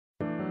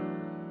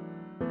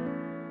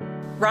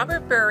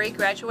Robert Burry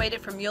graduated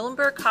from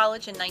Muhlenberg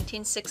College in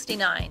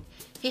 1969.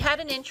 He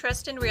had an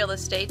interest in real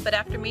estate, but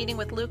after meeting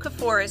with Lou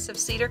Kaforis of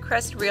Cedar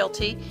Crest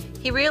Realty,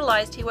 he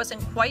realized he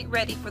wasn't quite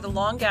ready for the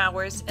long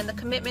hours and the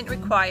commitment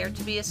required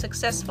to be a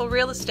successful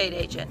real estate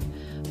agent.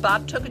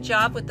 Bob took a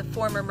job with the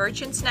former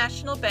Merchants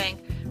National Bank,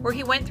 where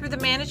he went through the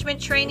management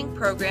training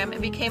program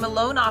and became a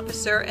loan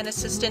officer and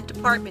assistant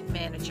department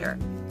manager.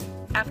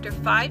 After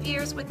 5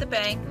 years with the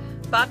bank,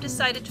 Bob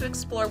decided to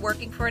explore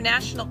working for a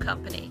national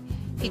company.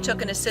 He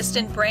took an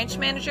assistant branch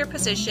manager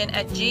position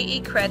at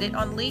GE Credit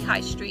on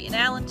Lehigh Street in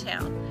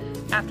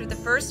Allentown. After the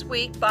first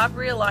week, Bob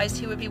realized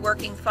he would be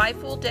working 5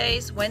 full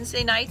days,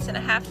 Wednesday nights, and a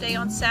half day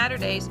on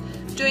Saturdays,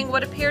 doing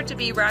what appeared to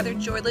be rather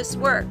joyless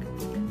work.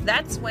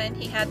 That's when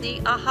he had the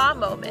aha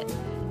moment.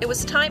 It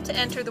was time to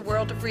enter the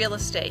world of real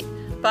estate.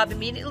 Bob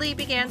immediately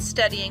began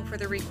studying for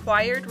the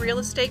required real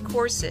estate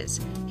courses.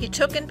 He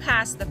took and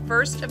passed the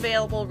first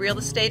available real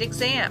estate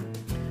exam.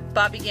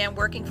 Bob began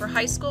working for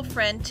high school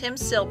friend Tim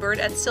Silbert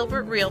at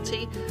Silbert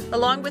Realty,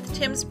 along with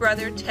Tim's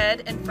brother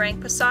Ted and Frank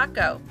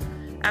Pasacco.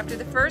 After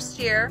the first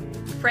year,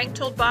 Frank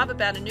told Bob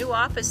about a new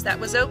office that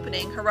was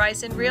opening,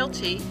 Horizon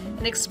Realty,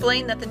 and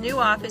explained that the new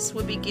office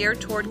would be geared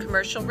toward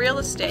commercial real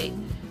estate.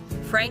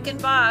 Frank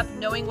and Bob,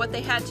 knowing what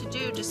they had to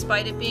do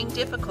despite it being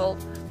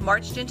difficult,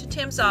 marched into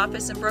Tim's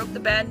office and broke the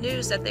bad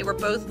news that they were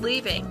both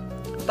leaving.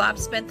 Bob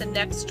spent the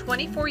next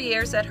 24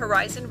 years at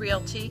Horizon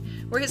Realty,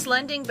 where his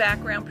lending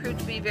background proved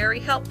to be very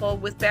helpful,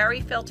 with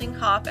Barry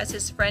Feltinghoff as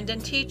his friend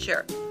and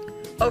teacher.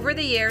 Over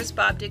the years,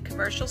 Bob did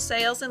commercial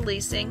sales and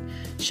leasing,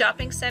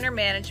 shopping center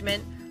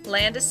management,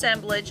 land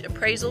assemblage,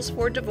 appraisals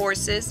for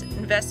divorces,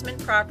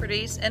 investment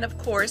properties, and of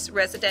course,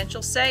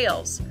 residential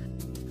sales.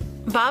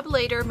 Bob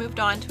later moved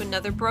on to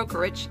another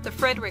brokerage, the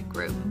Frederick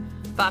Group.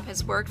 Bob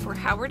has worked for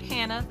Howard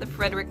Hanna, the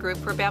Frederick Group,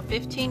 for about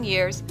 15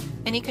 years,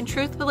 and he can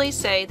truthfully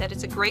say that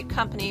it's a great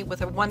company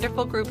with a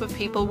wonderful group of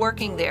people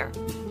working there.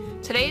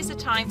 Today is a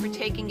time for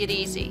taking it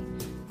easy.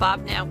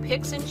 Bob now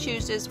picks and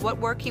chooses what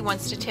work he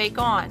wants to take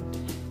on.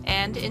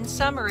 And in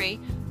summary,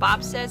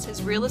 Bob says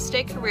his real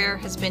estate career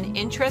has been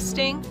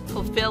interesting,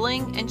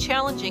 fulfilling, and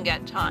challenging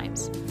at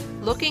times.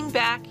 Looking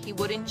back, he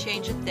wouldn't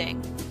change a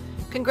thing.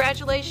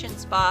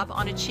 Congratulations, Bob,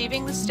 on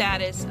achieving the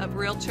status of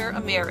Realtor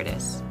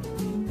Emeritus.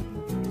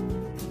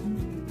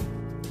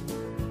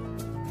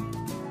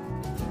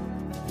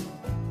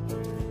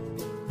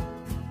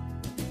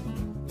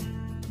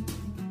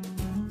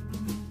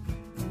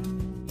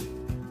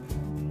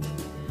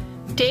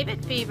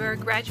 David Fever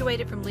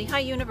graduated from Lehigh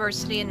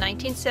University in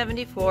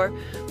 1974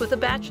 with a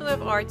Bachelor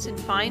of Arts in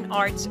Fine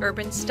Arts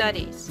Urban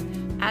Studies.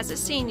 As a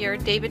senior,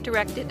 David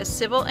directed a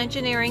civil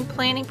engineering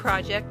planning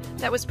project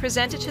that was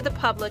presented to the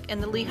public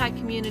and the Lehigh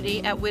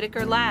community at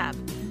Whitaker Lab.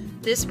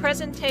 This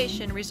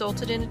presentation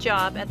resulted in a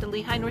job at the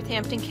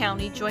Lehigh-Northampton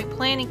County Joint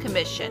Planning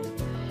Commission.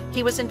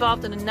 He was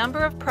involved in a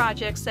number of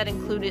projects that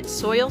included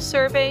soil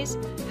surveys,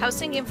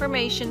 housing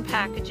information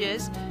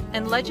packages,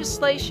 and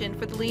legislation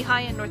for the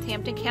Lehigh and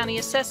Northampton County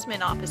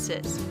assessment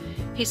offices.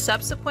 He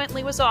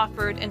subsequently was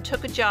offered and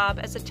took a job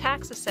as a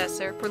tax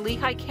assessor for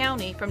Lehigh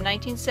County from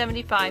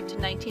 1975 to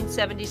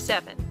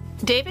 1977.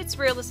 David's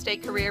real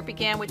estate career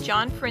began with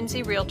John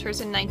Frinzi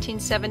Realtors in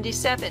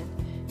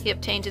 1977. He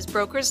obtained his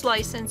broker's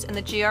license and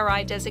the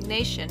GRI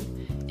designation.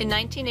 In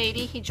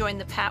 1980, he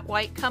joined the Pat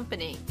White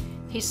Company.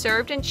 He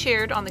served and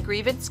chaired on the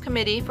Grievance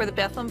Committee for the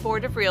Bethlehem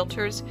Board of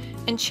Realtors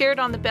and chaired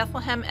on the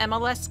Bethlehem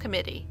MLS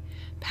Committee.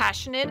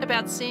 Passionate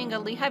about seeing a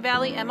Lehigh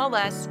Valley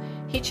MLS,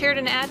 he chaired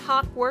an ad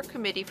hoc work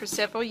committee for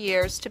several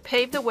years to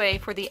pave the way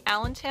for the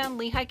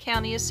Allentown-Lehigh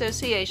County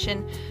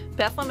Association,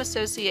 Bethlehem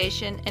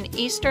Association, and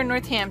Eastern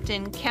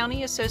Northampton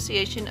County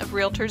Association of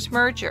Realtors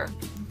merger.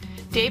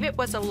 David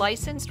was a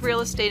licensed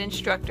real estate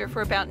instructor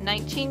for about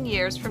 19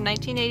 years from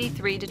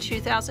 1983 to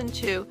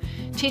 2002,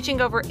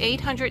 teaching over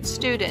 800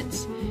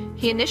 students.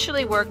 He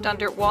initially worked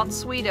under Walt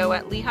Sweeto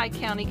at Lehigh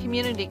County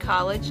Community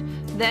College,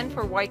 then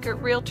for Weichert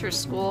Realtors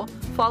School,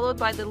 followed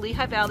by the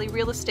Lehigh Valley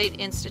Real Estate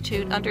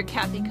Institute under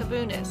Kathy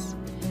Kavunas.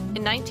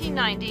 In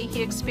 1990,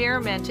 he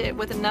experimented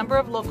with a number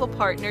of local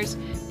partners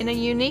in a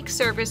unique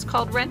service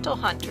called Rental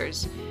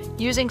Hunters.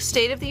 Using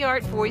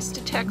state-of-the-art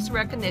voice-to-text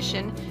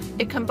recognition,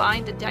 it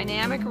combined a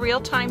dynamic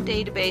real-time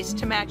database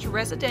to match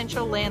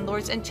residential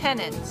landlords and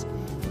tenants.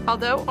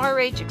 Although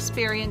RH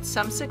experienced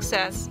some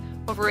success,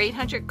 over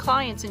 800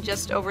 clients in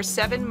just over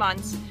 7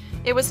 months,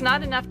 it was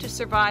not enough to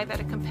survive at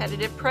a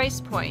competitive price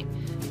point.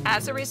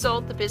 As a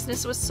result, the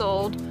business was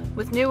sold,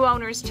 with new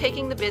owners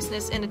taking the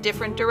business in a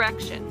different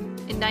direction.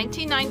 In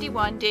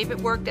 1991, David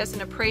worked as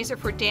an appraiser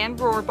for Dan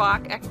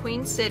Rohrbach at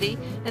Queen City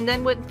and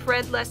then with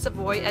Fred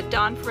Lesavoy at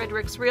Don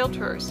Fredericks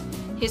Realtors.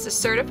 He is a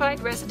certified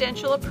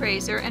residential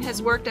appraiser and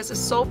has worked as a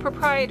sole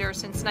proprietor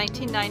since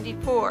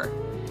 1994.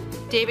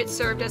 David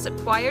served as a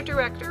choir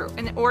director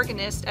and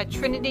organist at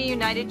Trinity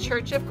United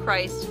Church of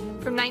Christ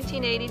from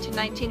 1980 to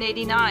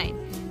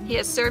 1989. He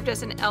has served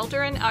as an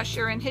elder and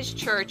usher in his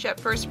church at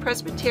First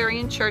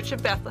Presbyterian Church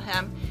of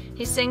Bethlehem.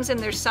 He sings in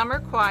their summer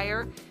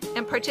choir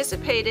and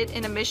participated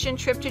in a mission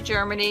trip to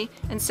Germany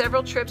and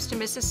several trips to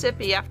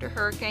Mississippi after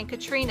Hurricane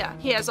Katrina.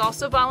 He has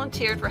also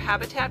volunteered for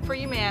Habitat for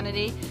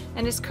Humanity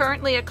and is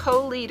currently a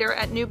co-leader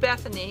at New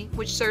Bethany,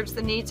 which serves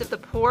the needs of the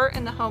poor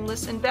and the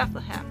homeless in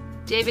Bethlehem.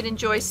 David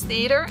enjoys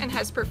theater and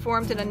has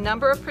performed in a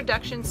number of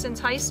productions since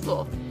high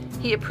school.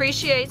 He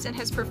appreciates and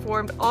has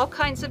performed all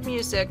kinds of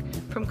music,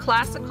 from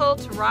classical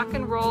to rock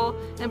and roll,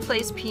 and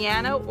plays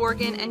piano,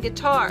 organ, and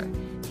guitar.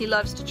 He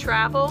loves to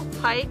travel,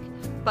 hike,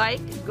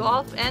 bike,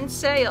 golf, and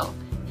sail.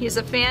 He is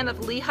a fan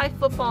of Lehigh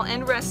football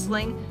and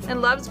wrestling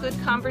and loves good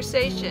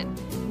conversation.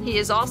 He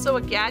is also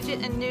a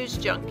gadget and news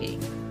junkie.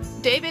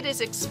 David is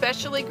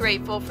especially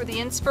grateful for the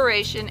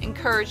inspiration,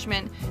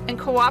 encouragement, and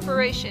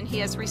cooperation he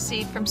has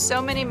received from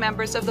so many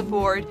members of the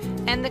board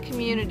and the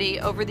community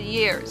over the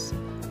years.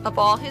 Of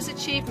all his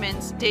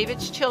achievements,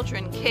 David's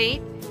children,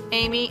 Kate,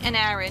 Amy, and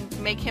Aaron,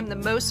 make him the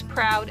most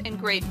proud and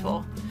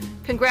grateful.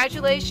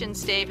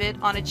 Congratulations, David,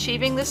 on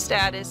achieving the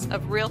status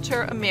of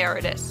Realtor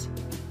Emeritus.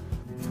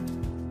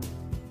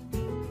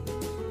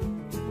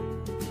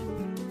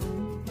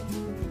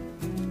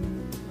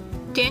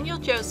 Daniel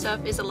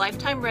Joseph is a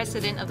lifetime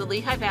resident of the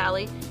Lehigh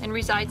Valley and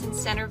resides in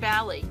Center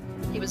Valley.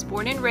 He was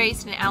born and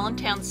raised in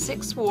Allentown's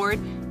 6th Ward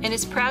and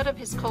is proud of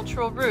his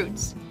cultural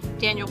roots.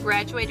 Daniel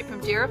graduated from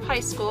Darragh High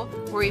School,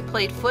 where he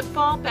played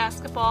football,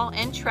 basketball,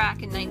 and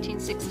track in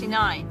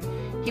 1969.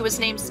 He was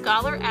named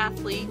Scholar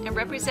Athlete and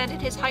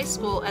represented his high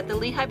school at the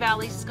Lehigh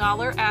Valley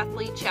Scholar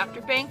Athlete Chapter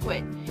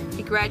Banquet.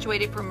 He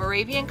graduated from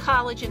Moravian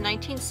College in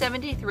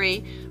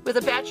 1973 with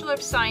a Bachelor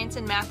of Science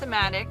in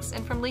Mathematics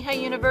and from Lehigh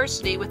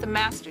University with a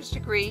master's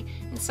degree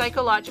in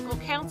Psychological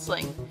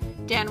Counseling.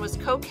 Dan was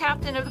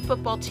co-captain of the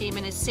football team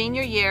in his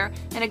senior year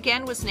and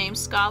again was named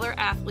Scholar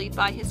Athlete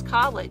by his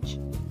college.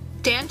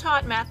 Dan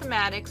taught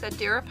mathematics at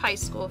Darragh High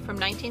School from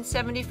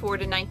 1974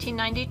 to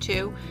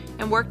 1992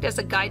 and worked as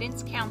a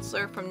guidance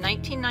counselor from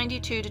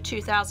 1992 to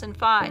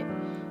 2005.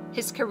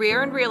 His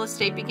career in real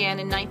estate began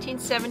in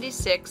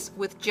 1976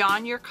 with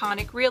John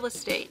Yurkonic Real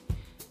Estate.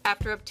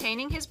 After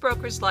obtaining his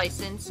broker's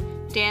license,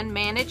 Dan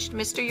managed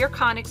Mr.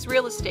 Yurkonic's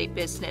real estate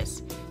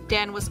business.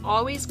 Dan was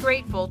always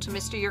grateful to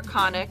Mr.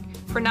 Yurkonic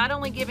for not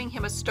only giving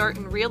him a start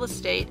in real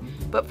estate,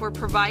 but for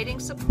providing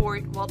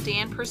support while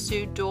Dan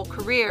pursued dual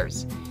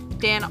careers.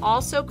 Dan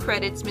also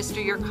credits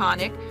Mr.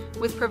 Yurkonic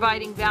with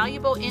providing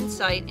valuable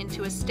insight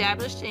into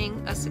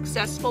establishing a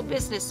successful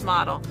business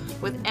model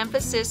with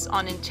emphasis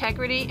on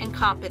integrity and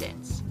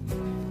competence.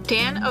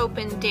 Dan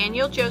opened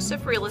Daniel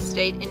Joseph Real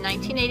Estate in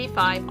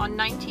 1985 on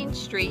 19th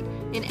Street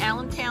in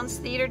Allentown's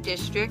Theater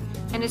District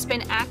and has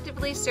been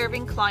actively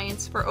serving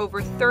clients for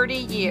over 30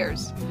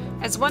 years.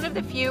 As one of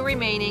the few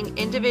remaining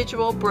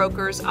individual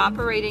brokers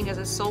operating as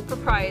a sole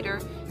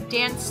proprietor,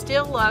 Dan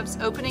still loves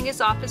opening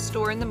his office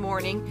door in the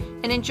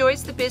morning and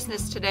enjoys the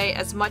business today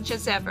as much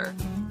as ever.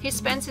 He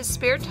spends his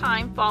spare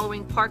time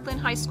following Parkland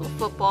High School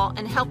football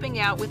and helping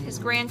out with his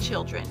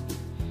grandchildren.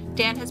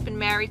 Dan has been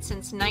married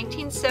since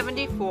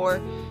 1974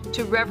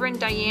 to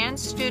Reverend Diane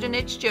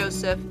Studenich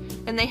Joseph,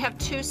 and they have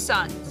 2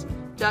 sons,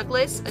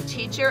 Douglas, a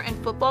teacher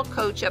and football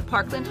coach at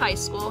Parkland High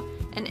School,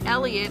 and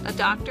Elliot, a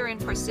doctor in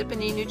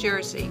Parsippany, New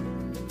Jersey.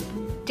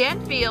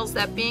 Dan feels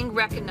that being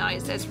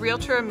recognized as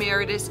Realtor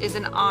Emeritus is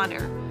an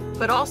honor,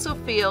 but also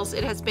feels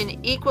it has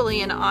been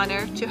equally an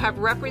honor to have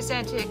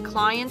represented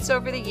clients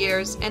over the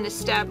years and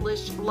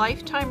established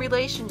lifetime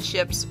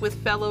relationships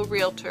with fellow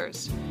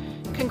realtors.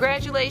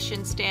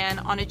 Congratulations, Dan,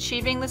 on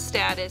achieving the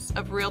status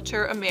of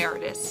Realtor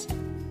Emeritus.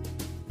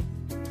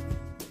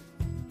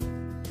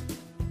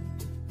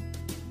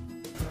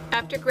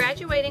 After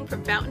graduating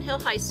from Fountain Hill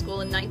High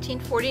School in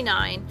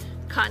 1949,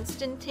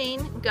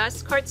 Konstantin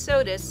Gus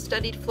Kartsotis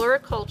studied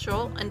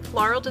floricultural and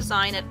floral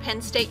design at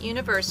Penn State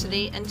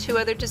University and 2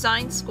 other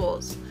design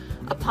schools.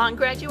 Upon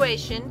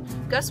graduation,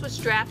 Gus was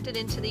drafted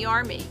into the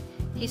Army.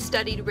 He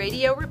studied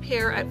radio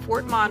repair at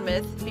Fort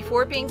Monmouth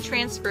before being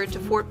transferred to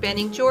Fort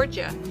Benning,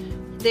 Georgia.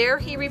 There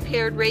he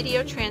repaired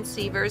radio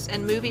transceivers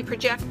and movie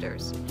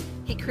projectors.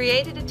 He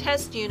created a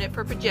test unit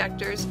for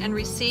projectors and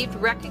received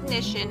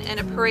recognition and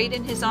a parade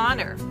in his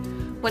honor.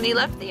 When he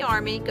left the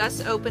Army, Gus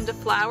opened a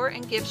flower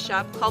and gift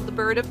shop called the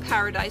Bird of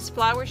Paradise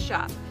Flower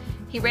Shop.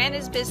 He ran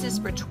his business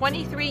for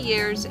 23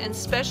 years and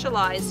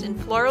specialized in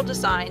floral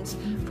designs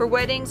for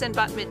weddings and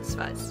bat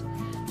mitzvahs.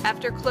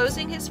 After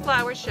closing his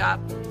flower shop,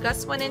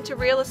 Gus went into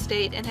real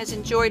estate and has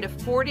enjoyed a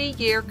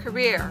 40-year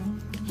career.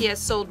 He has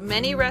sold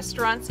many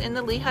restaurants in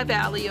the Lehigh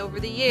Valley over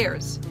the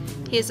years.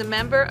 He is a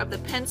member of the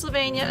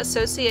Pennsylvania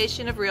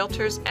Association of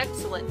Realtors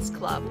Excellence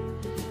Club.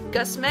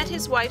 Gus met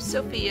his wife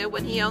Sophia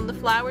when he owned the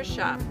flower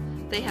shop.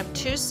 They have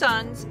 2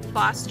 sons,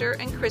 Foster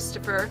and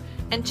Christopher,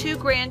 and 2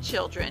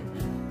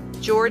 grandchildren,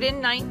 Jordan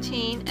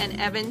 19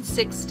 and Evan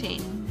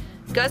 16.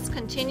 Gus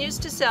continues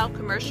to sell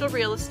commercial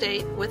real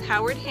estate with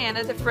Howard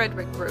Hanna, the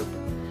Frederick Group.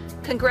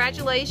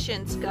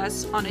 Congratulations,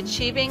 Gus, on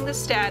achieving the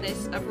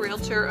status of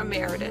Realtor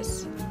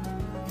Emeritus.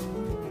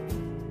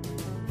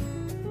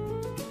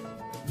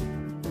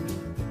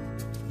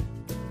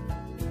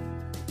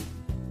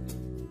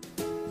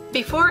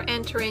 Before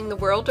entering the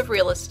world of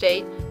real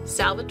estate,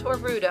 Salvatore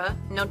Ruda,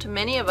 known to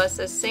many of us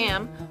as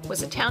Sam,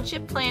 was a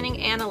township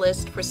planning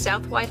analyst for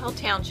South Whitehall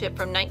Township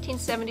from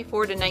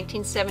 1974 to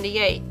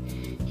 1978.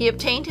 He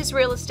obtained his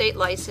real estate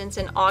license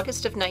in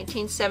August of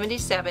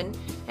 1977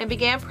 and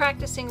began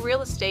practicing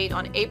real estate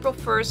on April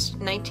 1,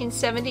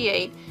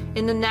 1978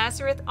 in the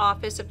Nazareth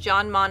office of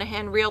John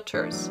Monahan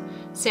Realtors.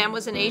 Sam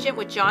was an agent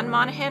with John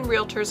Monahan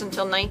Realtors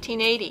until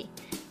 1980.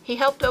 He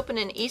helped open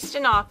an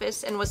Easton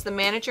office and was the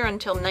manager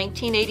until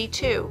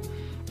 1982.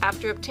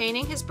 After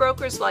obtaining his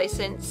broker's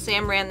license,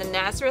 Sam ran the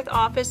Nazareth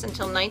office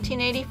until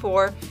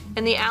 1984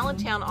 and the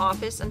Allentown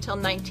office until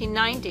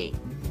 1990.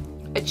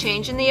 A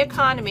change in the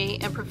economy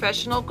and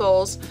professional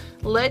goals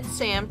led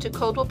Sam to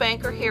Coldwell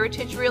Banker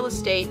Heritage Real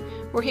Estate,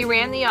 where he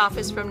ran the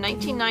office from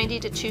 1990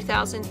 to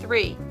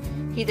 2003.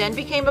 He then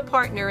became a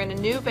partner in a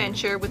new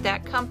venture with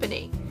that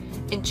company.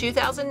 In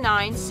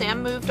 2009,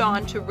 Sam moved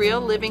on to Real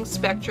Living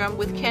Spectrum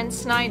with Ken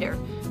Snyder,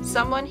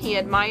 someone he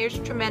admires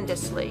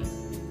tremendously.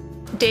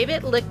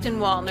 David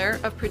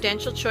Lichtenwallner of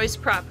Prudential Choice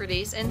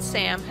Properties and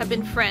Sam have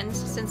been friends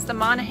since the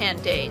Monahan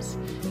days.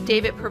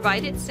 David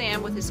provided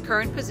Sam with his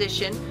current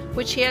position,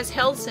 which he has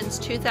held since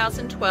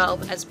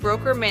 2012 as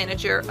broker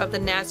manager of the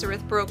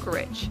Nazareth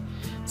brokerage.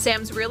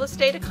 Sam's real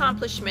estate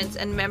accomplishments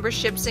and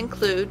memberships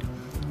include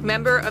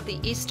member of the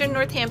Eastern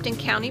Northampton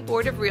County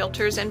Board of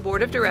Realtors and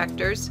Board of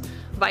Directors,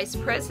 Vice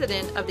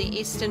President of the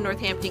Eastern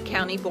Northampton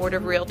County Board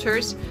of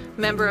Realtors,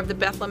 member of the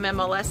Bethlehem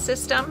MLS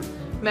system,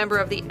 member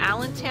of the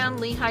Allentown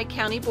Lehigh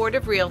County Board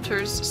of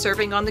Realtors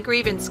serving on the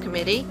Grievance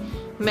Committee,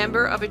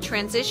 member of a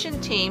transition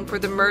team for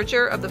the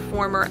merger of the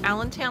former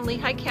Allentown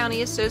Lehigh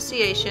County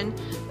Association,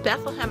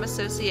 Bethlehem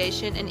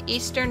Association, and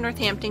Eastern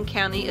Northampton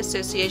County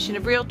Association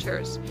of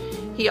Realtors.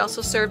 He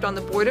also served on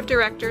the board of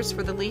directors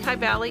for the Lehigh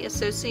Valley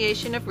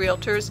Association of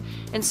Realtors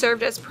and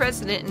served as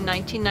president in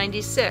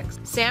 1996.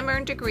 Sam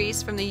earned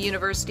degrees from the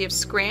University of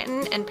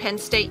Scranton and Penn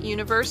State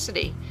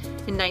University.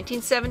 In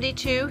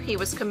 1972, he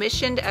was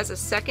commissioned as a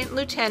second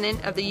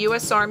lieutenant of the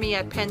U.S. Army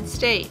at Penn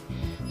State.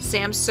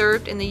 Sam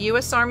served in the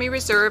U.S. Army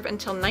Reserve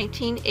until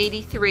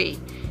 1983.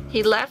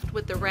 He left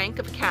with the rank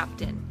of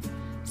captain.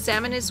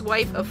 Sam and his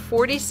wife of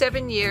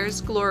 47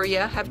 years,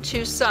 Gloria, have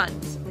two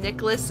sons,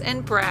 Nicholas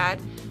and Brad,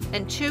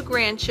 and two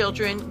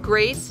grandchildren,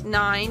 Grace,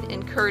 9,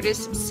 and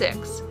Curtis,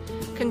 6.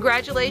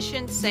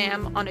 Congratulations,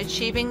 Sam, on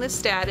achieving the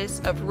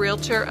status of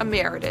Realtor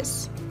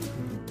Emeritus.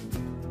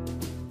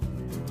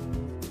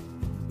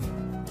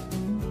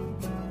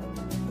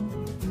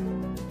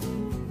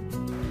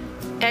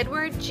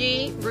 Edward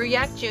G.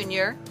 Ruyak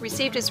Jr.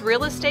 received his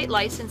real estate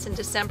license in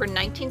December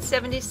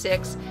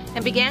 1976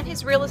 and began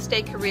his real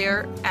estate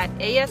career at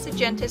A.S.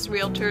 Agentis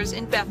Realtors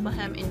in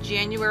Bethlehem in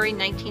January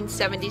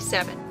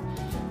 1977.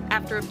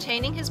 After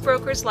obtaining his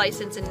broker's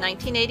license in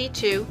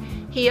 1982,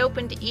 he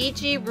opened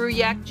E.G.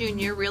 Ruyak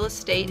Jr. Real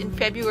Estate in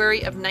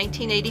February of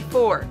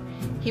 1984.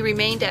 He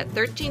remained at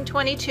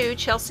 1322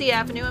 Chelsea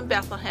Avenue in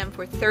Bethlehem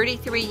for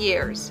 33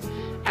 years.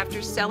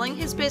 After selling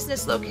his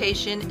business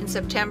location in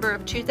September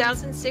of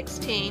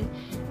 2016,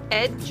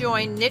 Ed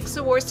joined Nick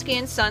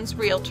Zaworski & Sons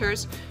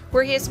Realtors,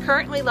 where he is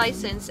currently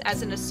licensed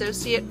as an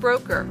associate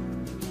broker.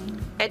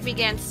 Ed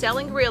began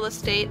selling real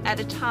estate at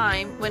a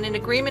time when an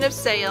agreement of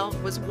sale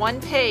was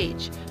one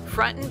page,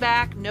 front and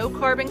back, no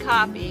carbon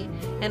copy,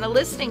 and a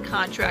listing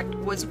contract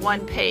was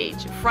one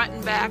page, front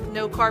and back,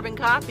 no carbon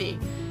copy.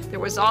 There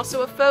was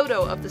also a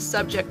photo of the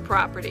subject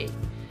property.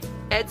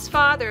 Ed's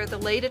father, the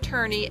late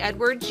attorney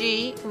Edward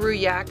G.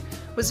 Ruyak,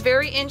 was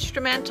very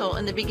instrumental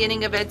in the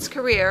beginning of Ed's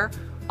career,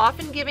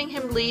 often giving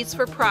him leads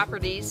for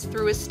properties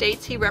through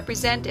estates he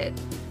represented.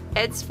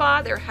 Ed's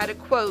father had a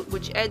quote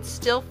which Ed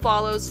still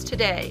follows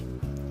today.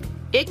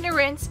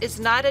 "Ignorance is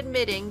not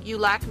admitting you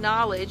lack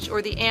knowledge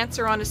or the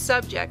answer on a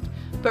subject,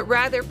 but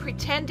rather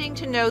pretending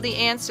to know the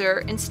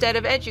answer instead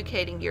of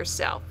educating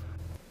yourself."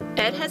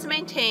 Ed has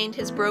maintained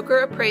his broker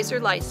appraiser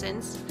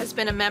license, has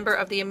been a member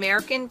of the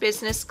American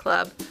Business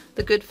Club,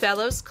 the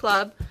Goodfellows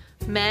Club,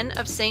 Men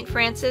of St.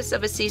 Francis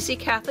of Assisi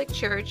Catholic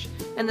Church,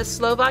 and the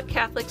Slovak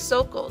Catholic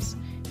Sokol.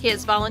 He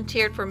has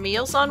volunteered for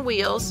Meals on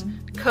Wheels,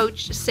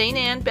 coached St.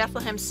 Anne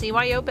Bethlehem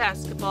CYO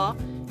basketball,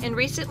 and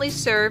recently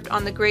served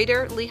on the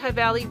Greater Lehigh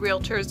Valley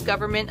Realtors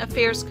Government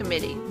Affairs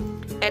Committee.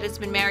 Ed has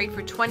been married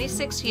for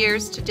 26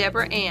 years to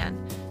Deborah Ann.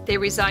 They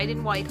reside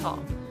in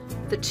Whitehall.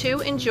 The two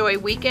enjoy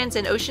weekends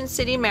in Ocean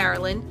City,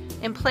 Maryland,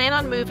 and plan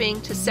on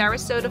moving to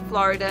Sarasota,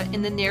 Florida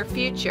in the near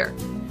future.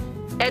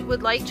 Ed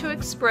would like to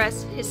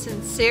express his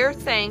sincere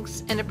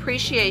thanks and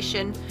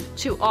appreciation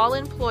to all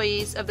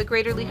employees of the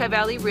Greater Lehigh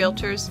Valley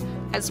Realtors,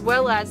 as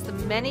well as the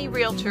many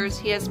realtors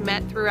he has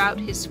met throughout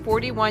his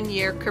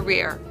 41-year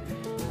career.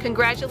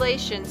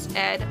 Congratulations,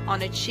 Ed,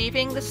 on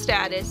achieving the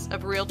status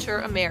of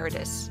Realtor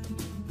Emeritus.